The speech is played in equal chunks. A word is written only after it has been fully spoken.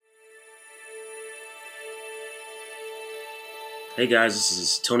Hey guys, this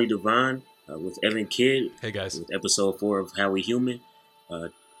is Tony Devine with Evan Kidd. Hey guys. With episode 4 of How We Human.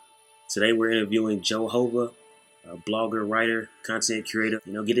 Today we're interviewing Joe Hova, a blogger, writer, content creator.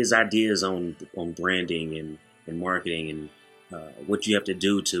 Get his ideas on branding and marketing and what you have to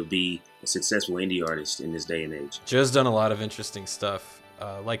do to be a successful indie artist in this day and age. Joe's done a lot of interesting stuff.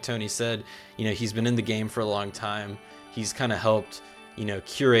 Like Tony said, he's been in the game for a long time. He's kind of helped,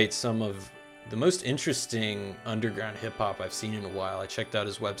 curate some of the most interesting underground hip hop I've seen in a while. I checked out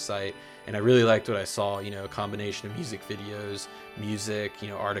his website and I really liked what I saw, a combination of music videos, music,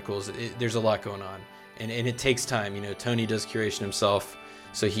 articles. There's a lot going on and it takes time. Tony does curation himself.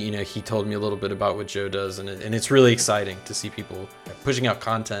 So he told me a little bit about what Joe does and it's really exciting to see people pushing out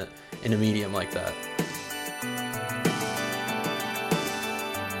content in a medium like that.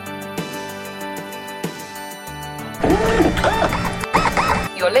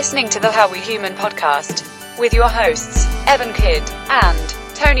 You're listening to the How We Human podcast with your hosts, Evan Kidd and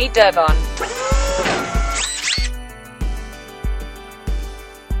Tony Devon.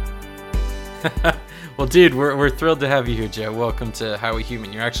 Well, dude, we're thrilled to have you here, Joe. Welcome to How We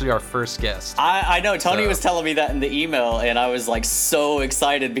Human. You're actually our first guest. I know. Tony was telling me that in the email, and I was so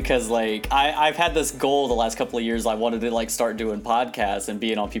excited because I've had this goal the last couple of years. I wanted to start doing podcasts and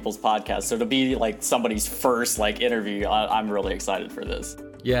being on people's podcasts. So to be somebody's first interview, I'm really excited for this.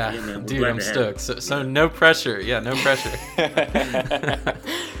 Yeah, man, dude, I'm stoked. So no pressure. Yeah, no pressure.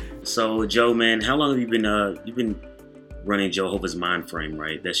 So Joe, man, how long have you been running Joe Hova's Mind Frame,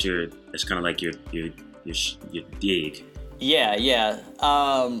 right? That's kind of like your gig. Yeah.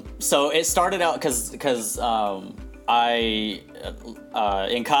 So it started out because I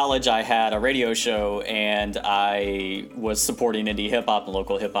in college I had a radio show and I was supporting indie hip hop and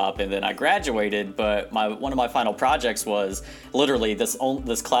local hip hop, and then I graduated. But one of my final projects was literally this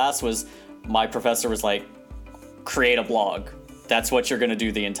class was my professor was like, create a blog. That's what you're going to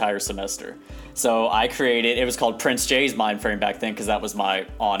do the entire semester. So I created, it was called Prince J's Mind Frame back then because that was my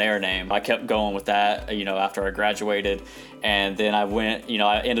on-air name. I kept going with that, after I graduated. And then I went,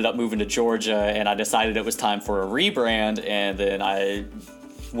 I ended up moving to Georgia and I decided it was time for a rebrand. And then I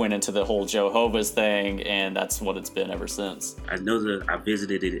went into the whole Joe Hova's thing, and that's what it's been ever since. I know that I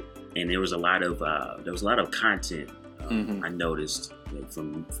visited it and there was a lot of content I noticed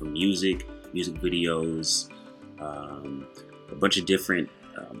from music videos, a bunch of different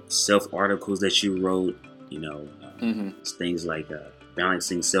self-articles that you wrote, things like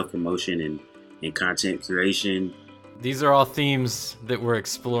balancing self-promotion and content creation. These are all themes that we're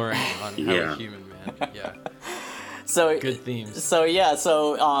exploring on How We Human, man. Yeah. So good themes. So yeah.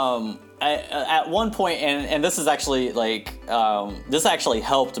 So at one point, and this is actually this actually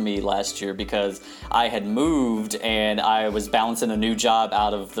helped me last year because I had moved and I was balancing a new job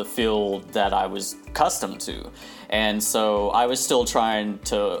out of the field that I was accustomed to. And so I was still trying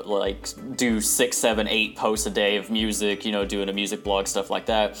to do 6, 7, 8 posts a day of music, doing a music blog, stuff like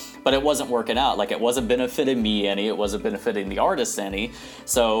that. But it wasn't working out. It wasn't benefiting me any. It wasn't benefiting the artists any.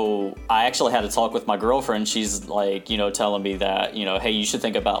 So I actually had to talk with my girlfriend. She's telling me that, hey, you should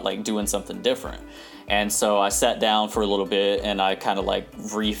think about doing something different. And so I sat down for a little bit and I kind of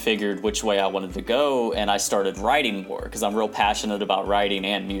refigured which way I wanted to go. And I started writing more because I'm real passionate about writing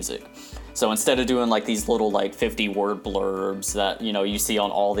and music. So instead of doing these little 50-word blurbs that you see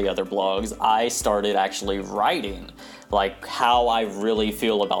on all the other blogs, I started actually writing how I really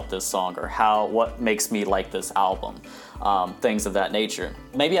feel about this song or what makes me like this album, things of that nature.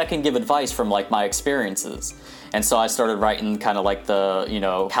 Maybe I can give advice from my experiences. And so I started writing kind of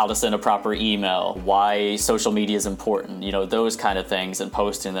the, how to send a proper email, why social media is important, those kind of things, and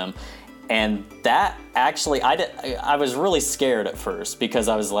posting them. And that actually, I was really scared at first because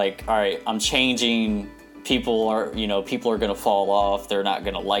I was like, all right, I'm changing. People are going to fall off. They're not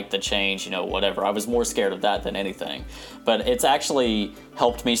going to like the change, whatever. I was more scared of that than anything. But it's actually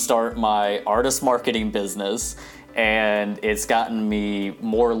helped me start my artist marketing business. And it's gotten me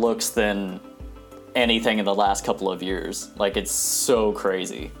more looks than anything in the last couple of years. It's so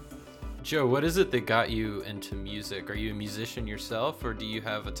crazy. Joe, what is it that got you into music? Are you a musician yourself, or do you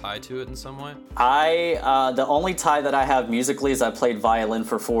have a tie to it in some way? The only tie that I have musically is I played violin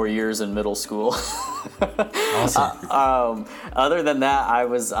for 4 years in middle school. Awesome. Other than that,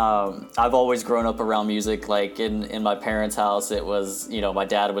 I've always grown up around music. In my parents' house, it was, my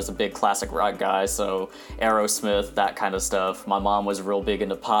dad was a big classic rock guy, so Aerosmith, that kind of stuff. My mom was real big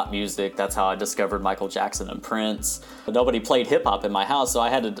into pop music. That's how I discovered Michael Jackson and Prince. Nobody played hip hop in my house, so I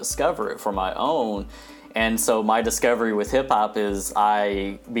had to discover it for my own. And so my discovery with hip hop is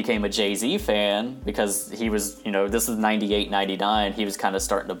I became a Jay-Z fan because he was, this is 98, 99. He was kind of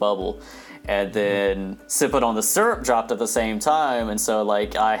starting to bubble. And then Sippin' on the Syrup dropped at the same time. And so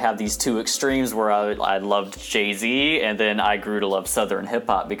like I have these two extremes where I loved Jay-Z and then I grew to love Southern hip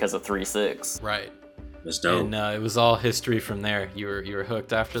hop because of 3 6. Right. That's dope. And it was all history from there. You were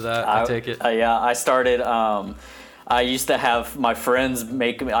hooked after that, I take it? Yeah, I started... I used to have my friends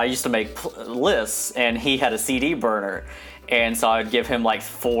make lists, and he had a CD burner. And so I'd give him like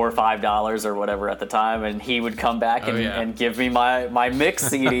 $4 or $5 or whatever at the time, and he would come back and give me my mix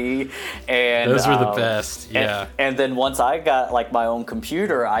CD. And those were the best, yeah. And then once I got like my own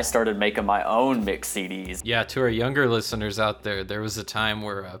computer, I started making my own mix CDs. Yeah, to our younger listeners out there was a time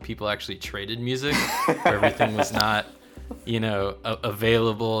where people actually traded music, where everything was not,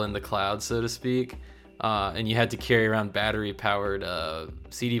 available in the cloud, so to speak. And you had to carry around battery-powered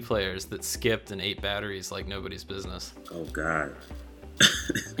CD players that skipped and ate batteries like nobody's business. Oh, God.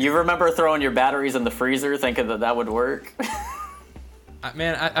 You remember throwing your batteries in the freezer thinking that would work?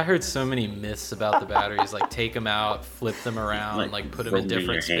 I heard so many myths about the batteries, like take them out, flip them around, like put them in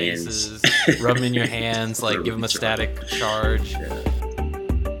different spaces, rub them in your hands, like give them a static charge. Yeah.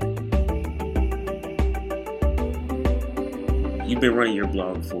 You've been running your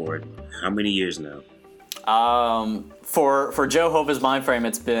blog for how many years now? For Jehovah's Mindframe,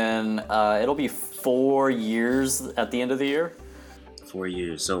 it's been it'll be 4 years at the end of the year. 4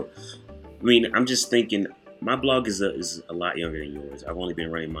 years. So, I mean, I'm just thinking, my blog is a lot younger than yours. I've only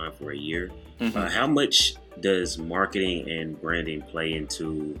been running mine for a year. Mm-hmm. How much does marketing and branding play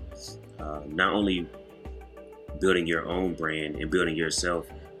into not only building your own brand and building yourself,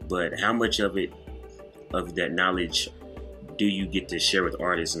 but how much of that knowledge do you get to share with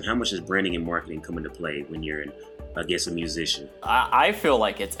artists, and how much does branding and marketing come into play when you're a musician? I feel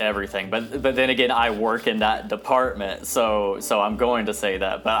like it's everything, but then again, I work in that department, so I'm going to say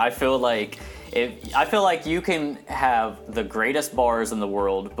that. But I feel like you can have the greatest bars in the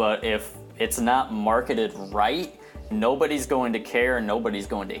world, but if it's not marketed right, nobody's going to care, nobody's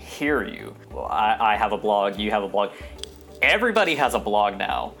going to hear you. Well, I have a blog, you have a blog. Everybody has a blog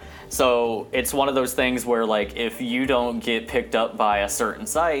now. So it's one of those things where, like, if you don't get picked up by a certain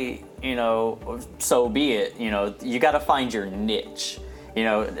site, so be it. You got to find your niche.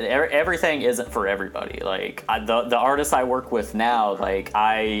 Everything isn't for everybody. Like the artists I work with now, like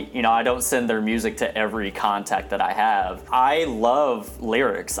I don't send their music to every contact that I have. I love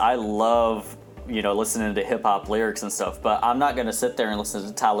lyrics. I love listening to hip hop lyrics and stuff, but I'm not going to sit there and listen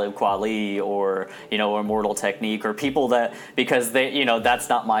to Talib Kweli or Immortal Technique or people that, because they that's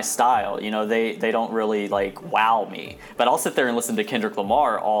not my style. They don't really like wow me. But I'll sit there and listen to Kendrick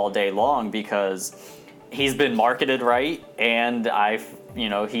Lamar all day long because he's been marketed right, and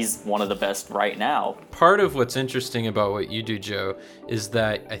he's one of the best right now. Part of what's interesting about what you do, Joe, is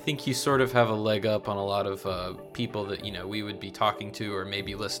that I think you sort of have a leg up on a lot of people that, we would be talking to or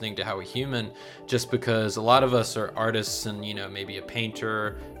maybe listening to How We Human, just because a lot of us are artists and, maybe a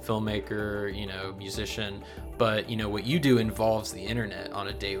painter, filmmaker, musician. But, what you do involves the internet on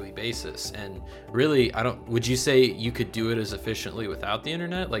a daily basis. And really, would you say you could do it as efficiently without the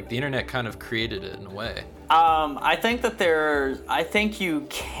internet? Like the internet kind of created it in a way. I think you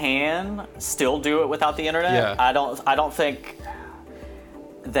can still do it without the internet. Yeah. I don't think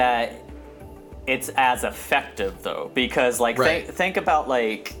that it's as effective though, because right. think about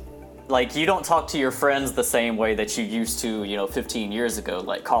like you don't talk to your friends the same way that you used to, 15 years ago,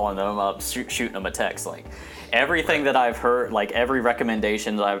 like calling them up, shooting them a text. Like everything that I've heard, like every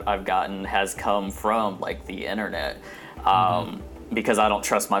recommendation that I've gotten has come from like the internet. Because I don't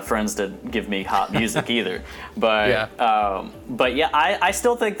trust my friends to give me hot music either. But I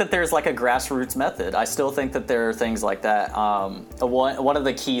still think that there's like a grassroots method. I still think that there are things like that. One of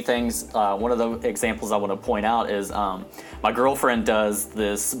the key things, one of the examples I want to point out is my girlfriend does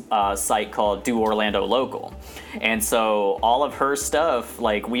this site called Do Orlando Local. And so all of her stuff,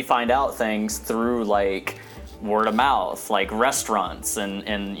 like we find out things through like word of mouth, like restaurants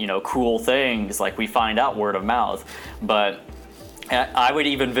and cool things, like we find out word of mouth. But I would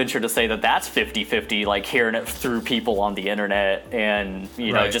even venture to say that that's 50-50, like hearing it through people on the internet and,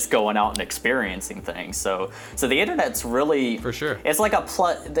 right. just going out and experiencing things. So the internet's really, for sure, it's like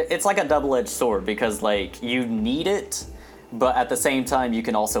a double-edged sword because like you need it, but at the same time you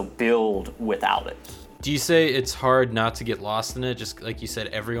can also build without it. Do you say it's hard not to get lost in it? Just like you said,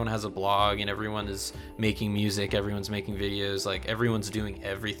 everyone has a blog and everyone is making music, everyone's making videos, like everyone's doing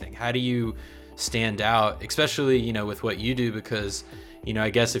everything. How do you stand out, especially with what you do? Because I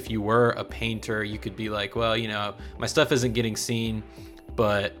guess if you were a painter, you could be like, well, my stuff isn't getting seen,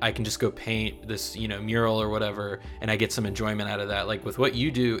 but I can just go paint this, mural or whatever, and I get some enjoyment out of that. Like with what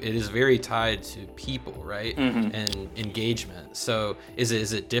you do, it is very tied to people, right? And engagement. So is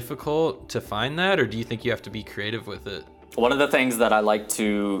it difficult to find that, or do you think you have to be creative with it? One of the things that I like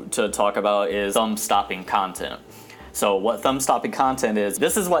to talk about is thumb-stopping content. So what thumb-stopping content is,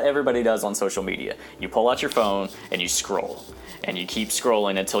 this is what everybody does on social media. You pull out your phone and you scroll. And you keep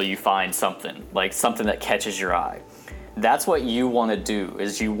scrolling until you find something, like something that catches your eye. That's what you want to do,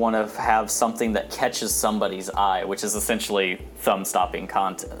 is you want to have something that catches somebody's eye, which is essentially thumb-stopping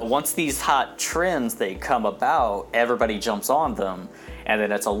content. Once these hot trends, they come about, everybody jumps on them, and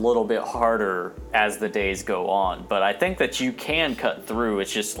then it's a little bit harder as the days go on. But I think that you can cut through.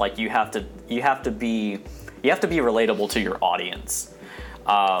 It's just like you have to be relatable to your audience.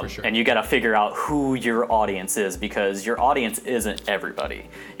 For sure. And you got to figure out who your audience is, because your audience isn't everybody.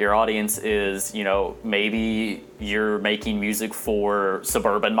 Your audience is, maybe you're making music for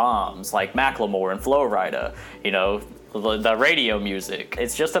suburban moms like Macklemore and Flo Rida, the radio music.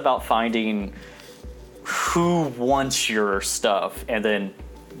 It's just about finding who wants your stuff and then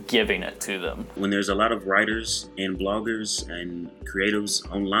giving it to them. When there's a lot of writers and bloggers and creatives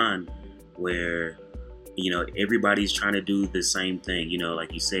online where everybody's trying to do the same thing.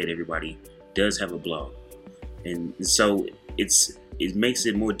 Like you said, everybody does have a blog. And so it makes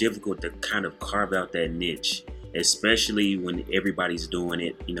it more difficult to kind of carve out that niche, especially when everybody's doing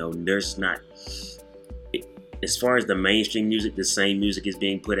it. There's not, as far as the mainstream music, the same music is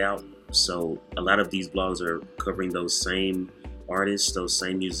being put out. So a lot of these blogs are covering those same artists, those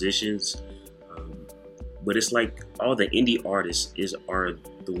same musicians. But it's like all the indie artists are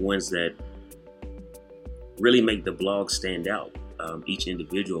the ones that really make the blog stand out, each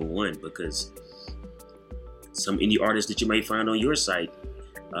individual one, because some indie artists that you may find on your site,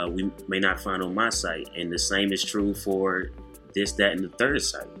 we may not find on my site, and the same is true for this, that, and the third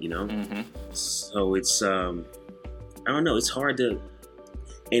site, So it's, I don't know, it's hard to,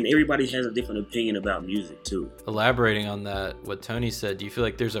 and everybody has a different opinion about music too. Elaborating on that, what Tony said, do you feel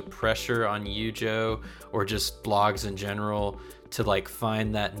like there's a pressure on you, Joe, or just blogs in general, to like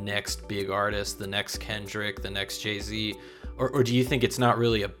find that next big artist, the next Kendrick, the next Jay-Z? Or do you think it's not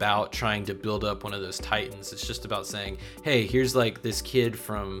really about trying to build up one of those titans? It's just about saying, hey, here's like this kid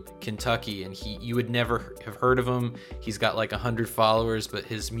from Kentucky, and you would never have heard of him. He's got like 100 followers, but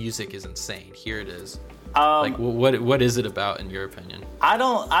his music is insane. Here it is. Like what is it about in your opinion? I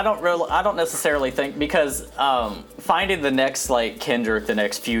don't necessarily think, because finding the next like Kendrick, the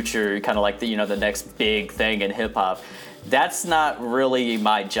next Future, kind of like the next big thing in hip hop, that's not really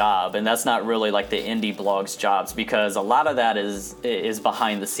my job, and that's not really like the indie blogs jobs, because a lot of that is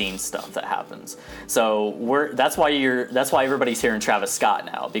behind the scenes stuff that happens. So that's why everybody's hearing Travis Scott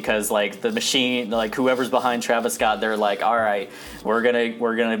now, because like the machine, like whoever's behind Travis Scott, they're like, all right, we're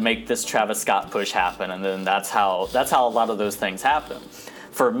gonna make this Travis Scott push happen, and then that's how a lot of those things happen.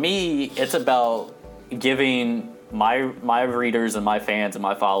 For me, it's about giving my readers and my fans and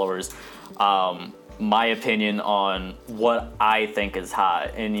my followers my opinion on what I think is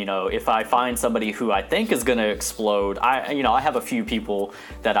hot. And if I find somebody who I think is going to explode, I have a few people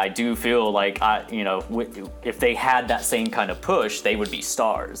that I do feel like if they had that same kind of push, they would be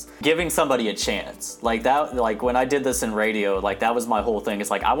stars. Giving somebody a chance like that, like when I did this in radio, like that was my whole thing. It's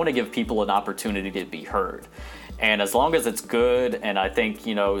like I want to give people an opportunity to be heard. And as long as it's good, and I think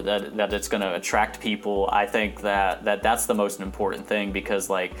that it's going to attract people, I think that's the most important thing, because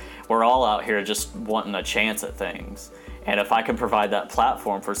like we're all out here just wanting a chance at things. And if I can provide that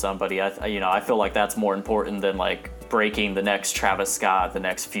platform for somebody, I feel like that's more important than like breaking the next Travis Scott, the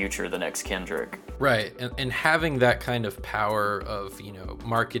next Future, the next Kendrick. Right, and having that kind of power of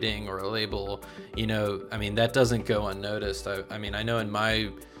marketing or a label, that doesn't go unnoticed. I know in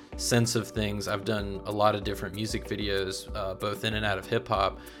my sense of things, I've done a lot of different music videos, both in and out of hip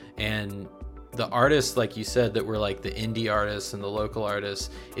hop, and the artists, like you said, that were like the indie artists and the local artists,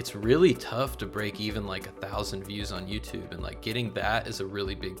 it's really tough to break even like 1,000 views on YouTube, and like getting that is a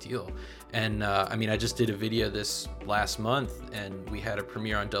really big deal. And I just did a video this last month, and we had a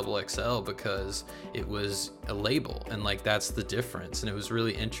premiere on XXL because it was a label, and like that's the difference. And it was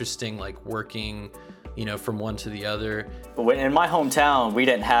really interesting, like working from one to the other. In my hometown, we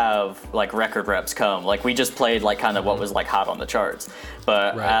didn't have like record reps come. Like we just played like kind of what was like hot on the charts.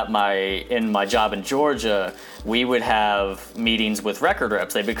 But right. In my job in Georgia, we would have meetings with record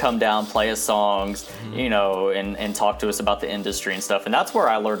reps. They would come down, play us songs, and talk to us about the industry and stuff. And that's where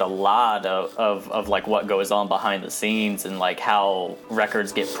I learned a lot of like what goes on behind the scenes, and like how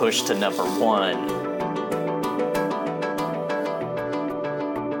records get pushed to number one.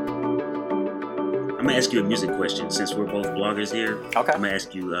 I'm gonna ask you a music question since we're both bloggers here. Okay. I'm gonna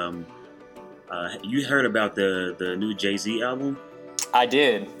ask you. You heard about the new Jay-Z album? I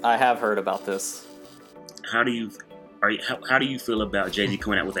did. I have heard about this. How do you feel about Jay-Z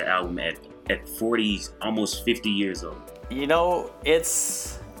coming out with an album at 40, almost 50 years old? You know,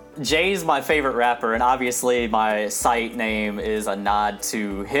 Jay's my favorite rapper, and obviously my site name is a nod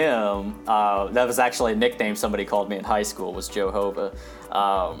to him. That was actually a nickname somebody called me in high school, was Joe Hova,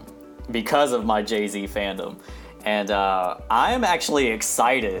 because of my Jay-Z fandom. And I am actually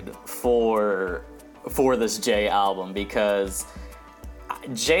excited for this Jay album because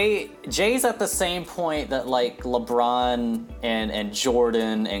Jay's at the same point that like LeBron and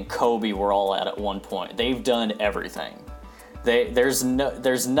Jordan and Kobe were all at one point. They've done everything. There's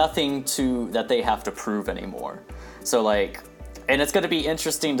nothing that they have to prove anymore. So like, and it's going to be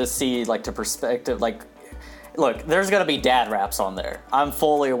interesting to see like the perspective. Like, look, there's going to be dad raps on there. I'm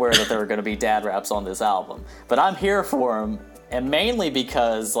fully aware that there are going to be dad raps on this album, but I'm here for them, and mainly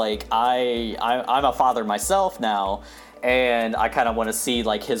because like I'm a father myself now, and I kind of want to see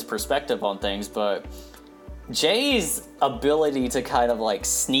like his perspective on things. But Jay's ability to kind of like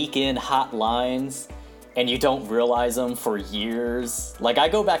sneak in hot lines and you don't realize them for years. Like I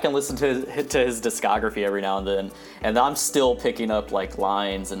go back and listen to his discography every now and then, and I'm still picking up like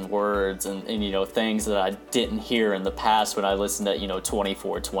lines and words and you know, things that I didn't hear in the past when I listened at, you know,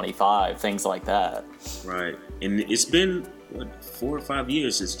 24, 25, things like that. Right. And it's been, what, 4 or 5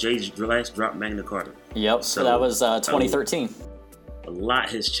 years since Jay's last dropped Magna Carta. Yep, so that was 2013. A lot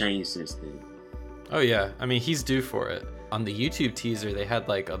has changed since then. Oh yeah, I mean, he's due for it. On the YouTube teaser, they had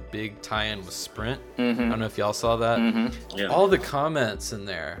like a big tie-in with Sprint. Mm-hmm. I don't know if y'all saw that. Mm-hmm. Yeah. All the comments in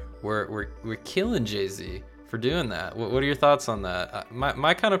there were killing Jay-Z for doing that. What are your thoughts on that?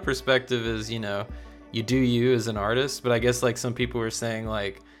 My kind of perspective is, you know, you do you as an artist, but I guess like some people were saying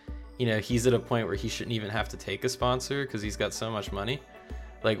like, you know, he's at a point where he shouldn't even have to take a sponsor because he's got so much money.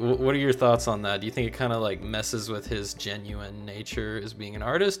 Like, what are your thoughts on that? Do you think it kind of like messes with his genuine nature as being an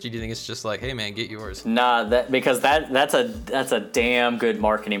artist? Or do you think it's just like, hey man, get yours? Nah, that's a damn good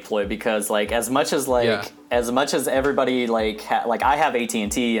marketing ploy because like as much as everybody like I have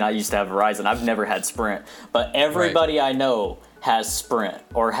AT&T and I used to have Verizon. I've never had Sprint, but everybody I know has Sprint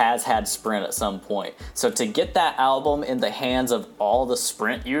or has had Sprint at some point. So to get that album in the hands of all the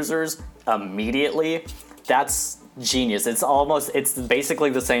Sprint users immediately, that's genius. It's basically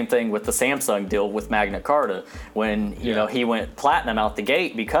the same thing with the Samsung deal with Magna Carta when you know he went platinum out the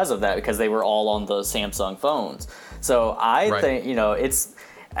gate because of that, because they were all on the Samsung phones. So I think, you know, it's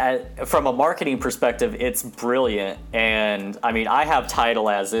from a marketing perspective, it's brilliant. And I mean, I have Tidal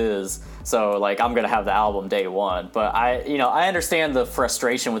as is, so like I'm gonna have the album day one. But I understand the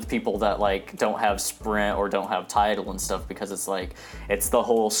frustration with people that like don't have Sprint or don't have Tidal and stuff, because it's like it's the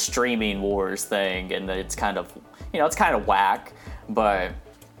whole streaming wars thing, and it's kind of, you know, it's kind of whack. But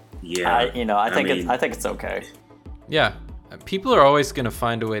yeah, I think it's okay. Yeah, people are always gonna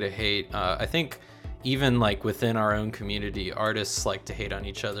find a way to hate. I think even like within our own community, artists like to hate on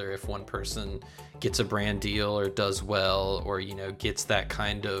each other if one person gets a brand deal or does well, or, you know, gets that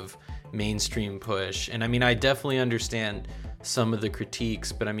kind of mainstream push. And I mean, I definitely understand some of the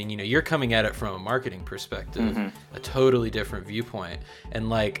critiques, but I mean, you know, you're coming at it from a marketing perspective, a totally different viewpoint. And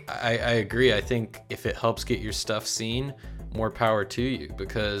like, I agree. I think if it helps get your stuff seen, more power to you,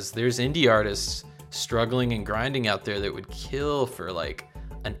 because there's indie artists struggling and grinding out there that would kill for like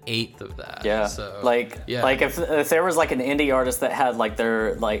an eighth of that. Yeah. So like if there was like an indie artist that had like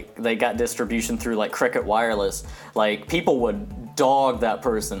they got distribution through like Cricket Wireless, like people would dog that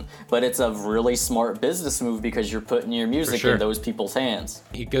person. But it's a really smart business move because you're putting your music in those people's hands.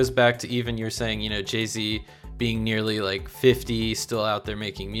 It goes back to even you're saying, you know, Jay-Z being nearly like 50, still out there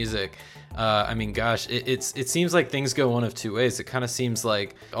making music. I mean, gosh, it seems like things go one of two ways. It kind of seems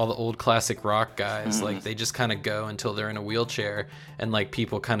like all the old classic rock guys, like they just kind of go until they're in a wheelchair, and like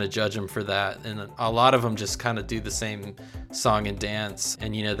people kind of judge them for that. And a lot of them just kind of do the same song and dance,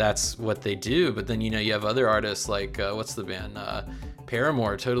 and you know, that's what they do. But then, you know, you have other artists like what's the band?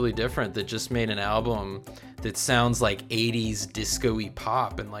 Paramore, totally different, that just made an album that sounds like 80s disco-y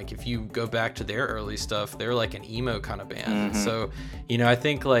pop. And like, if you go back to their early stuff, they're like an emo kind of band. So, you know, I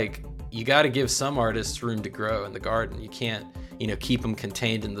think like you got to give some artists room to grow in the garden. You can't, you know, keep them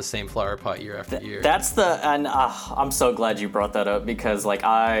contained in the same flower pot year after year. I'm so glad you brought that up, because like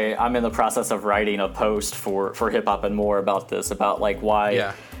I'm in the process of writing a post for Hip Hop and More about this, about like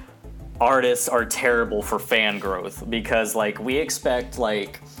why artists are terrible for fan growth, because like we expect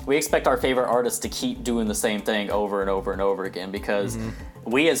our favorite artists to keep doing the same thing over and over and over again, because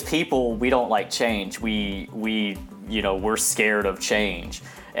we as people, we don't like change. We we're scared of change.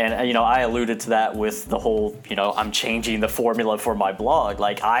 And, I alluded to that with the whole, I'm changing the formula for my blog.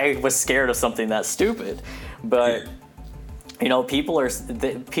 Like, I was scared of something that stupid. But,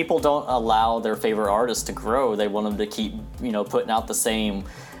 people don't allow their favorite artists to grow. They want them to keep, putting out the same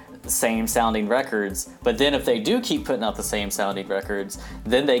sounding records. But then if they do keep putting out the same sounding records,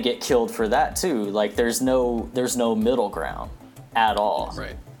 then they get killed for that too. Like, there's no middle ground at all.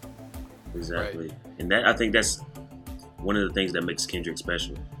 Right. Exactly. Right. And I think that's one of the things that makes Kendrick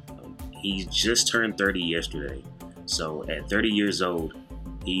special. He just turned 30 yesterday. So at 30 years old,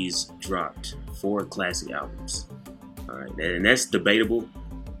 he's dropped 4 classic albums. All right. And that's debatable,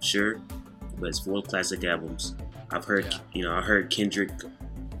 sure, but it's 4 classic albums. I've heard, I heard Kendrick,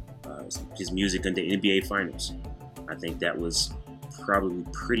 his music in the NBA Finals. I think that was probably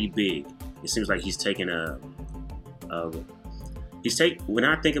pretty big. It seems like he's taken when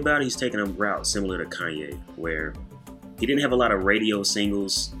I think about it, he's taking a route similar to Kanye, where he didn't have a lot of radio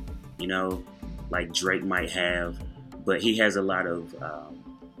singles, like Drake might have, but he has a lot of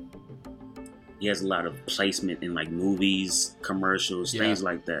placement in like movies, commercials, things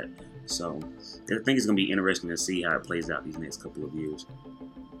like that. So I think it's gonna be interesting to see how it plays out these next couple of years.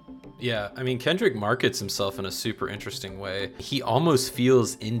 Yeah, I mean, Kendrick markets himself in a super interesting way. He almost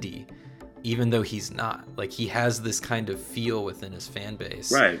feels indie, even though he's not. Like, he has this kind of feel within his fan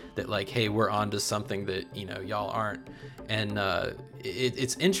base, right? That like, hey, we're onto something that y'all aren't. And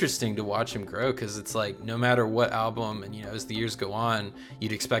it's interesting to watch him grow, because it's like, no matter what album, and as the years go on,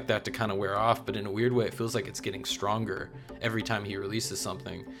 you'd expect that to kind of wear off, but in a weird way, it feels like it's getting stronger every time he releases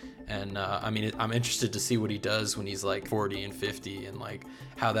something. And I'm interested to see what he does when he's like 40 and 50, and like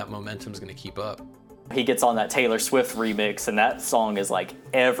how that momentum's going to keep up. He gets on that Taylor Swift remix, and that song is like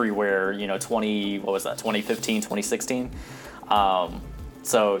everywhere, 2015, 2016.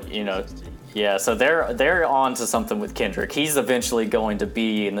 So they're on to something with Kendrick. He's eventually going to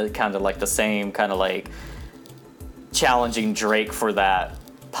be in the kind of like the same kind of like challenging Drake for that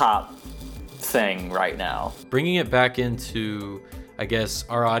pop thing right now. Bringing it back into, I guess,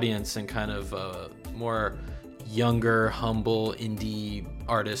 our audience and kind of more younger, humble, indie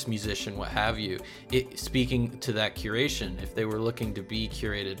artist, musician, what have you. Speaking to that curation, if they were looking to be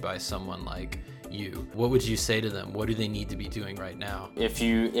curated by someone like you, what would you say to them? What do they need to be doing right now? If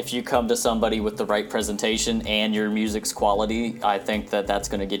you come to somebody with the right presentation and your music's quality, I think that's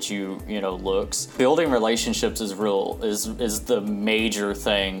going to get you, looks. Building relationships is the major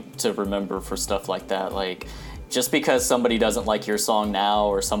thing to remember for stuff like that. Like, just because somebody doesn't like your song now,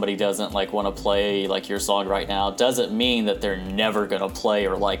 or somebody doesn't like want to play like your song right now, doesn't mean that they're never going to play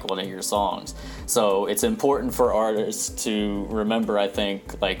or like one of your songs. So it's important for artists to remember, I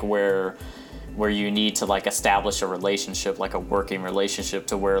think, like where you need to like establish a relationship, like a working relationship,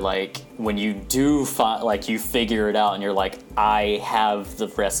 to where like when you do like you figure it out and you're like, I have the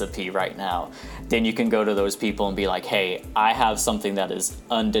recipe right now, then you can go to those people and be like, hey, I have something that is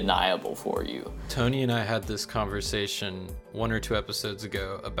undeniable for you. Tony and I had this conversation 1 or 2 episodes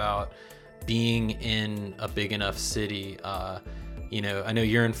ago about being in a big enough city. I know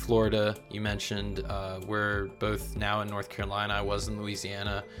you're in Florida, you mentioned. We're both now in North Carolina. I was in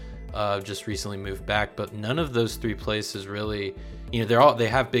Louisiana. Just recently moved back, but none of those 3 places really, they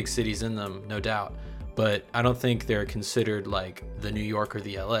have big cities in them, no doubt, but I don't think they're considered like the New York or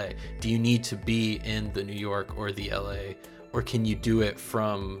the LA. Do you need to be in the New York or the LA, or can you do it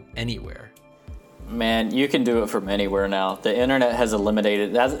from anywhere? Man, you can do it from anywhere now. The internet has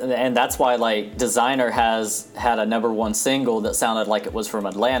eliminated that, and that's why like Designer has had a #1 single that sounded like it was from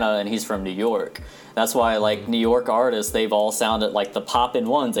Atlanta, and he's from New York. That's why like New York artists, they've all sounded like the poppin'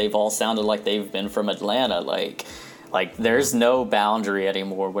 ones. They've all sounded like they've been from Atlanta. Like there's no boundary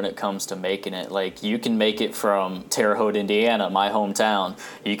anymore when it comes to making it. Like, you can make it from Terre Haute, Indiana, my hometown.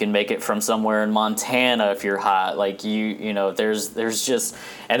 You can make it from somewhere in Montana if you're hot. Like there's just,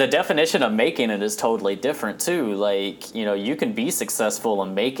 and the definition of making it is totally different too. Like, you can be successful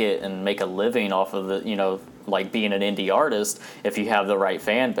and make it and make a living off of the, like being an indie artist if you have the right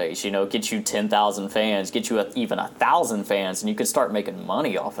fan base. Get you 10,000 fans, get you even 1,000 fans, and you can start making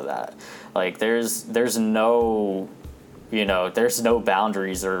money off of that. Like there's no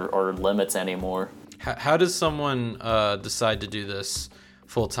boundaries or limits anymore. How does someone decide to do this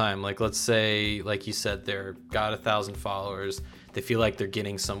full time? Like, let's say, like you said, they're got 1,000 followers. They feel like they're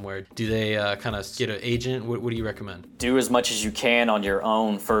getting somewhere. Do they kind of get an agent? What do you recommend? Do as much as you can on your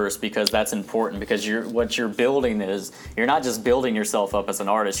own first, because that's important. Because what you're building is, you're not just building yourself up as an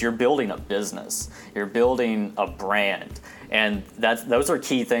artist. You're building a business. You're building a brand. And those are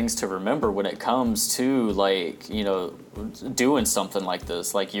key things to remember when it comes to like, doing something like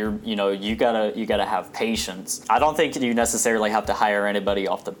this. Like you gotta have patience. I don't think you necessarily have to hire anybody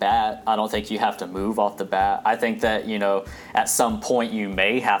off the bat. I don't think you have to move off the bat. I think that, at some point you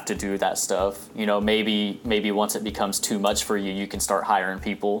may have to do that stuff. Maybe once it becomes too much for you, you can start hiring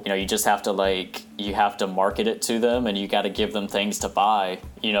people. You just have to you have to market it to them, and you got to give them things to buy.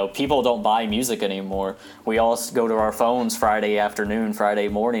 People don't buy music anymore. We all go to our phones Friday afternoon, Friday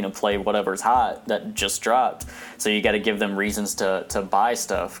morning, and play whatever's hot that just dropped. So you got to give them reasons to buy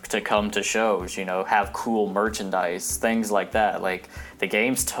stuff, to come to shows, have cool merchandise, things like that. Like, the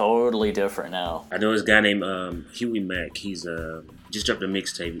game's totally different now. I know this guy named Huey Mack. He's just dropped a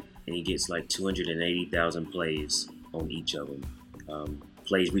mixtape, and he gets like 280,000 plays on each of them.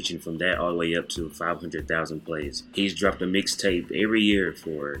 Plays reaching from that all the way up to 500,000 plays. He's dropped a mixtape every year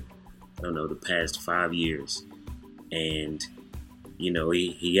for, the past 5 years. And,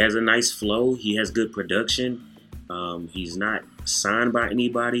 he has a nice flow. He has good production. He's not signed by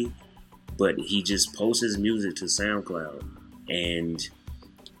anybody, but he just posts his music to SoundCloud. And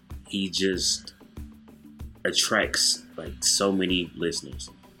he just attracts so many listeners.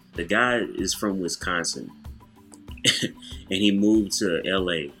 The guy is from Wisconsin. And he moved to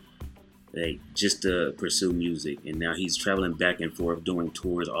LA just to pursue music, and now he's traveling back and forth doing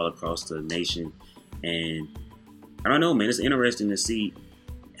tours all across the nation. And I don't know, man, it's interesting to see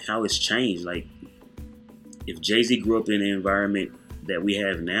how it's changed. Like, if Jay-Z grew up in the environment that we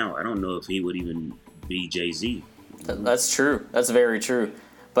have now, I don't know if he would even be Jay-Z. That's true. That's very true.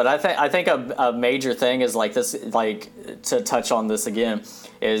 But I think a major thing is to touch on this again,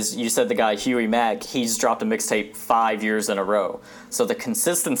 is you said the guy Huey Mack, he's dropped a mixtape 5 years in a row. So the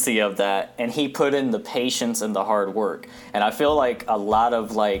consistency of that, and he put in the patience and the hard work. And I feel like a lot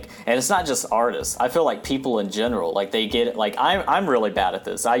of and it's not just artists, I feel like people in general, they get it. I'm really bad at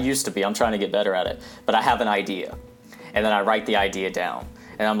this. I used to be. I'm trying to get better at it. But I have an idea, and then I write the idea down,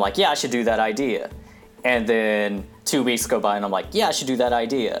 and I'm like, yeah, I should do that idea. And then 2 weeks go by and I'm like, yeah, I should do that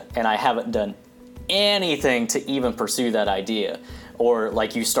idea. And I haven't done anything to even pursue that idea. Or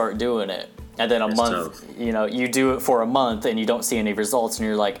you start doing it. And then a month, you do it for a month and you don't see any results. And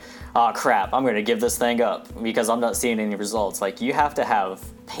you're like, oh crap, I'm going to give this thing up because I'm not seeing any results. You have to have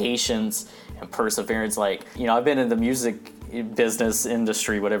patience and perseverance. I've been in the music business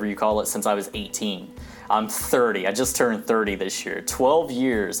industry, whatever you call it, since I was 18. I'm 30. I just turned 30 this year. 12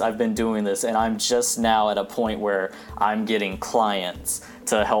 years I've been doing this, and I'm just now at a point where I'm getting clients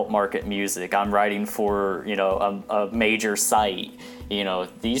to help market music. I'm writing for, a major site.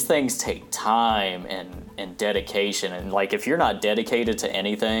 These things take time and dedication. And if you're not dedicated to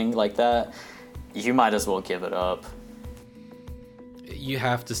anything like that, you might as well give it up. You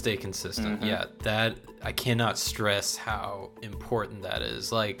have to stay consistent. Mm-hmm. Yeah, that I cannot stress how important that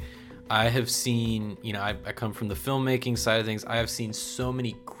is. I have seen, I come from the filmmaking side of things. I have seen so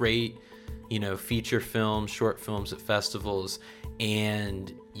many great, feature films, short films at festivals,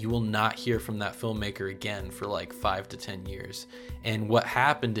 and you will not hear from that filmmaker again for 5 to 10 years. And what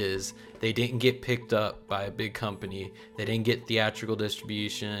happened is they didn't get picked up by a big company. They didn't get theatrical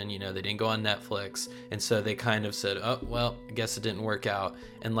distribution. They didn't go on Netflix. And so they kind of said, oh, well, I guess it didn't work out.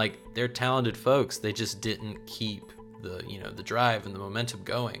 And they're talented folks. They just didn't keep the drive and the momentum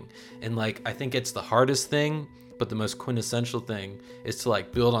going. And I think it's the hardest thing, but the most quintessential thing is to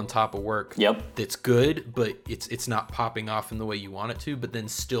build on top of work. Yep. That's good, but it's not popping off in the way you want it to, but then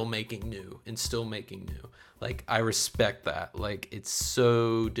still making new. I respect that. It's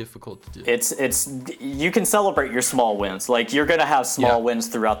so difficult to do. It's you can celebrate your small wins. You're gonna have small wins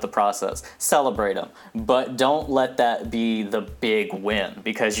throughout the process. Celebrate them, but don't let that be the big win,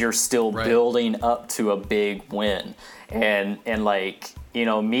 because you're still building up to a big win. And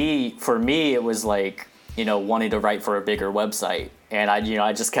for me it was wanting to write for a bigger website. And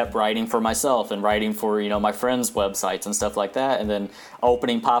I just kept writing for myself and writing for my friends' websites and stuff like that. And then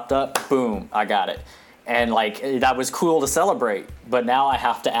opening popped up, boom, I got it. And that was cool to celebrate, but now I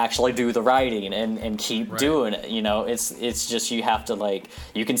have to actually do the writing and keep doing it. It's just, you have to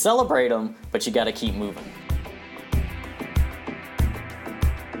you can celebrate them, but you got to keep moving.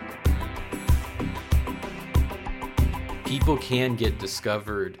 People can get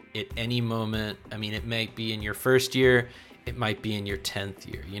discovered at any moment. I mean, it might be in your first year, it might be in your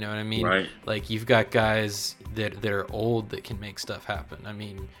 10th year. You know what I mean? Right. You've got guys that are old that can make stuff happen. I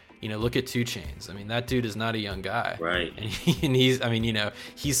mean, look at 2 Chainz. I mean, that dude is not a young guy. Right. And he's,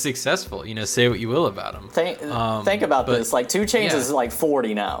 he's successful. Say what you will about him. Think about this. 2 Chainz is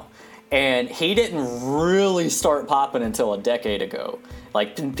 40 now. And he didn't really start popping until a decade ago.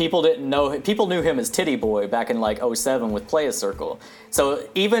 Like, people knew him as Titty Boy back in like 07 with Play a Circle. So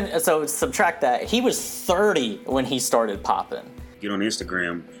subtract that, he was 30 when he started popping. Get on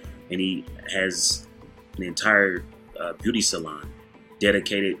Instagram, and he has an entire beauty salon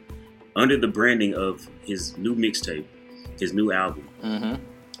dedicated under the branding of his new mixtape, his new album. Mm-hmm.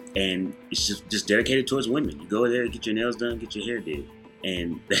 And it's just dedicated towards women. You go there, get your nails done, get your hair did,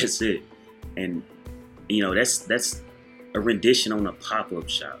 and that's it. And you know, that's a rendition on a pop-up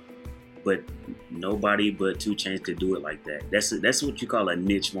shop, but nobody but 2 Chainz could do it like that. That's what you call a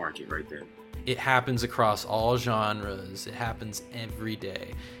niche market right there. It happens across all genres. It happens every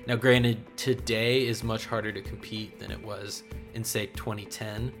day. Now, granted, today is much harder to compete than it was in, say,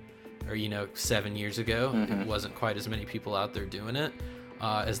 2010 or, 7 years ago. Mm-hmm. It wasn't quite as many people out there doing it.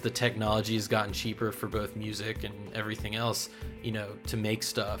 As the technology has gotten cheaper for both music and everything else, to make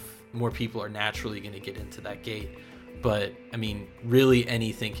stuff, more people are naturally going to get into that gate. But, I mean, really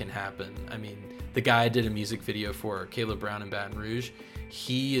anything can happen. I mean, the guy I did a music video for, Caleb Brown in Baton Rouge,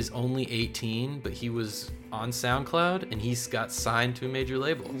 he is only 18, but he was on SoundCloud, and he's got signed to a major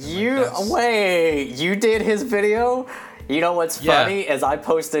label. Wait, you did his video? You know what's funny is I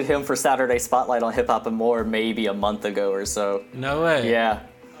posted him for Saturday Spotlight on Hip Hop and More maybe a month ago or so. No way. Yeah.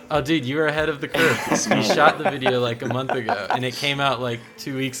 Oh, dude, you were ahead of the curve. He shot the video like a month ago, and it came out like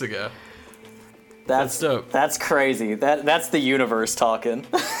 2 weeks ago. That's dope. That's crazy. That's the universe talking.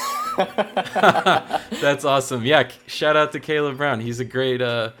 That's awesome. Yeah, shout out to Caleb Brown. He's a great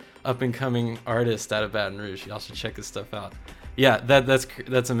up-and-coming artist out of Baton Rouge. Y'all should check his stuff out. Yeah,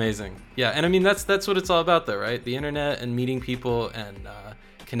 that's amazing. Yeah, and I mean, that's what it's all about, though, right? The internet and meeting people and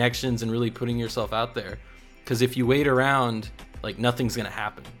connections and really putting yourself out there. Because if you wait around, like, nothing's going to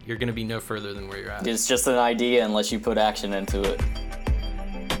happen. You're going to be no further than where you're at. It's just an idea unless you put action into it.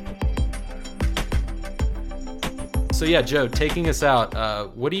 So yeah, Joe, taking us out,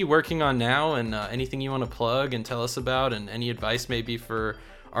 what are you working on now, and anything you want to plug and tell us about, and any advice maybe for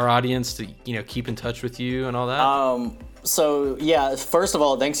our audience to keep in touch with you and all that? So yeah, first of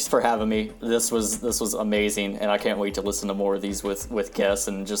all, thanks for having me. This was amazing, and I can't wait to listen to more of these with guests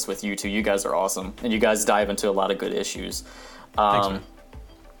and just with you two. You guys are awesome, and you guys dive into a lot of good issues. Thanks, man.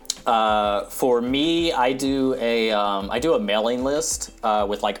 For me, I do a mailing list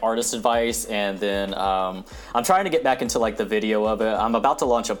with like artist advice, and then I'm trying to get back into like the video of it. I'm about to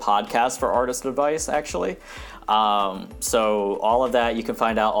launch a podcast for artist advice, actually. So all of that, you can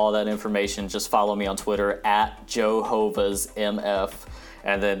find out all that information. Just follow me on Twitter at JoeHovasMF.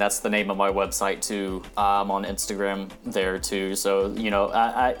 And then that's the name of my website too. I'm on Instagram there too. So,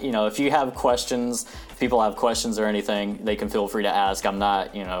 I if you have questions, if people have questions or anything, they can feel free to ask. I'm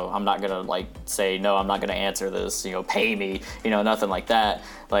not gonna like say, no, I'm not gonna answer this, pay me, nothing like that.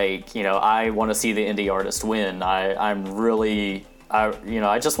 Like, I want to see the indie artist win. I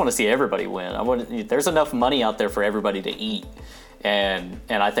just want to see everybody win. There's enough money out there for everybody to eat. And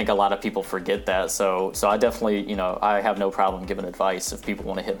I think a lot of people forget that. So I definitely, I have no problem giving advice if people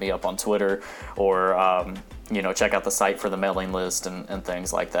want to hit me up on Twitter or, check out the site for the mailing list and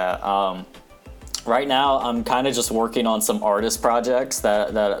things like that. Right now, I'm kind of just working on some artist projects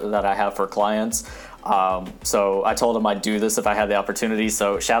that I have for clients. So I told him I'd do this if I had the opportunity.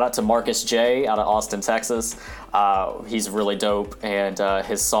 So shout out to Marcus J out of Austin, Texas. He's really dope, and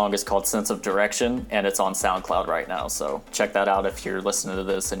his song is called Sense of Direction, and it's on SoundCloud right now. So check that out if you're listening to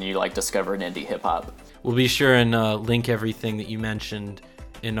this and you like discovering indie hip hop. We'll be sure and link everything that you mentioned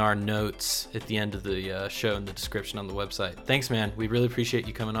in our notes at the end of the show in the description on the website. Thanks, man. We really appreciate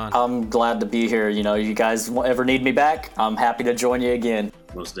you coming on. I'm glad to be here. You guys ever need me back, I'm happy to join you again.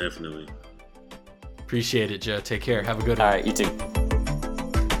 Most definitely. Appreciate it, Joe. Take care. Have a good one. All right, you too.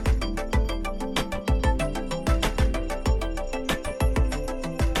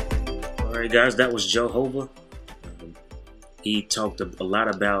 All right, guys, that was Joe Hova. He talked a lot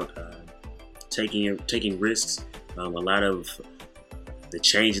about taking risks, a lot of the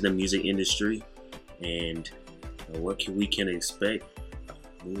change in the music industry, and what we can expect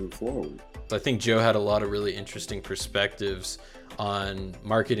moving forward. I think Joe had a lot of really interesting perspectives on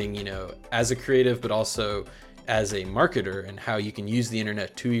marketing, as a creative, but also as a marketer, and how you can use the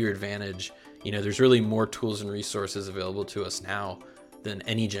internet to your advantage. There's really more tools and resources available to us now than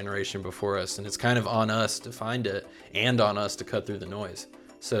any generation before us. And it's kind of on us to find it and on us to cut through the noise.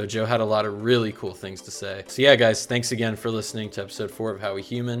 So Joe had a lot of really cool things to say. So yeah, guys, thanks again for listening to episode 4 of How We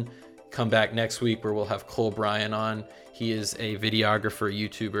Human. Come back next week where we'll have Cole Bryan on. He is a videographer,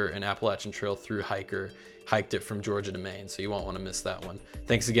 YouTuber, and Appalachian Trail through hiker. Hiked it from Georgia to Maine, so you won't want to miss that one.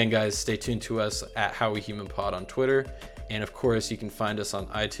 Thanks again, guys. Stay tuned to us at How We Human Pod on Twitter, And of course, you can find us on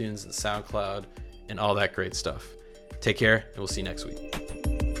iTunes and SoundCloud and all that great stuff. Take care, and we'll see you next week.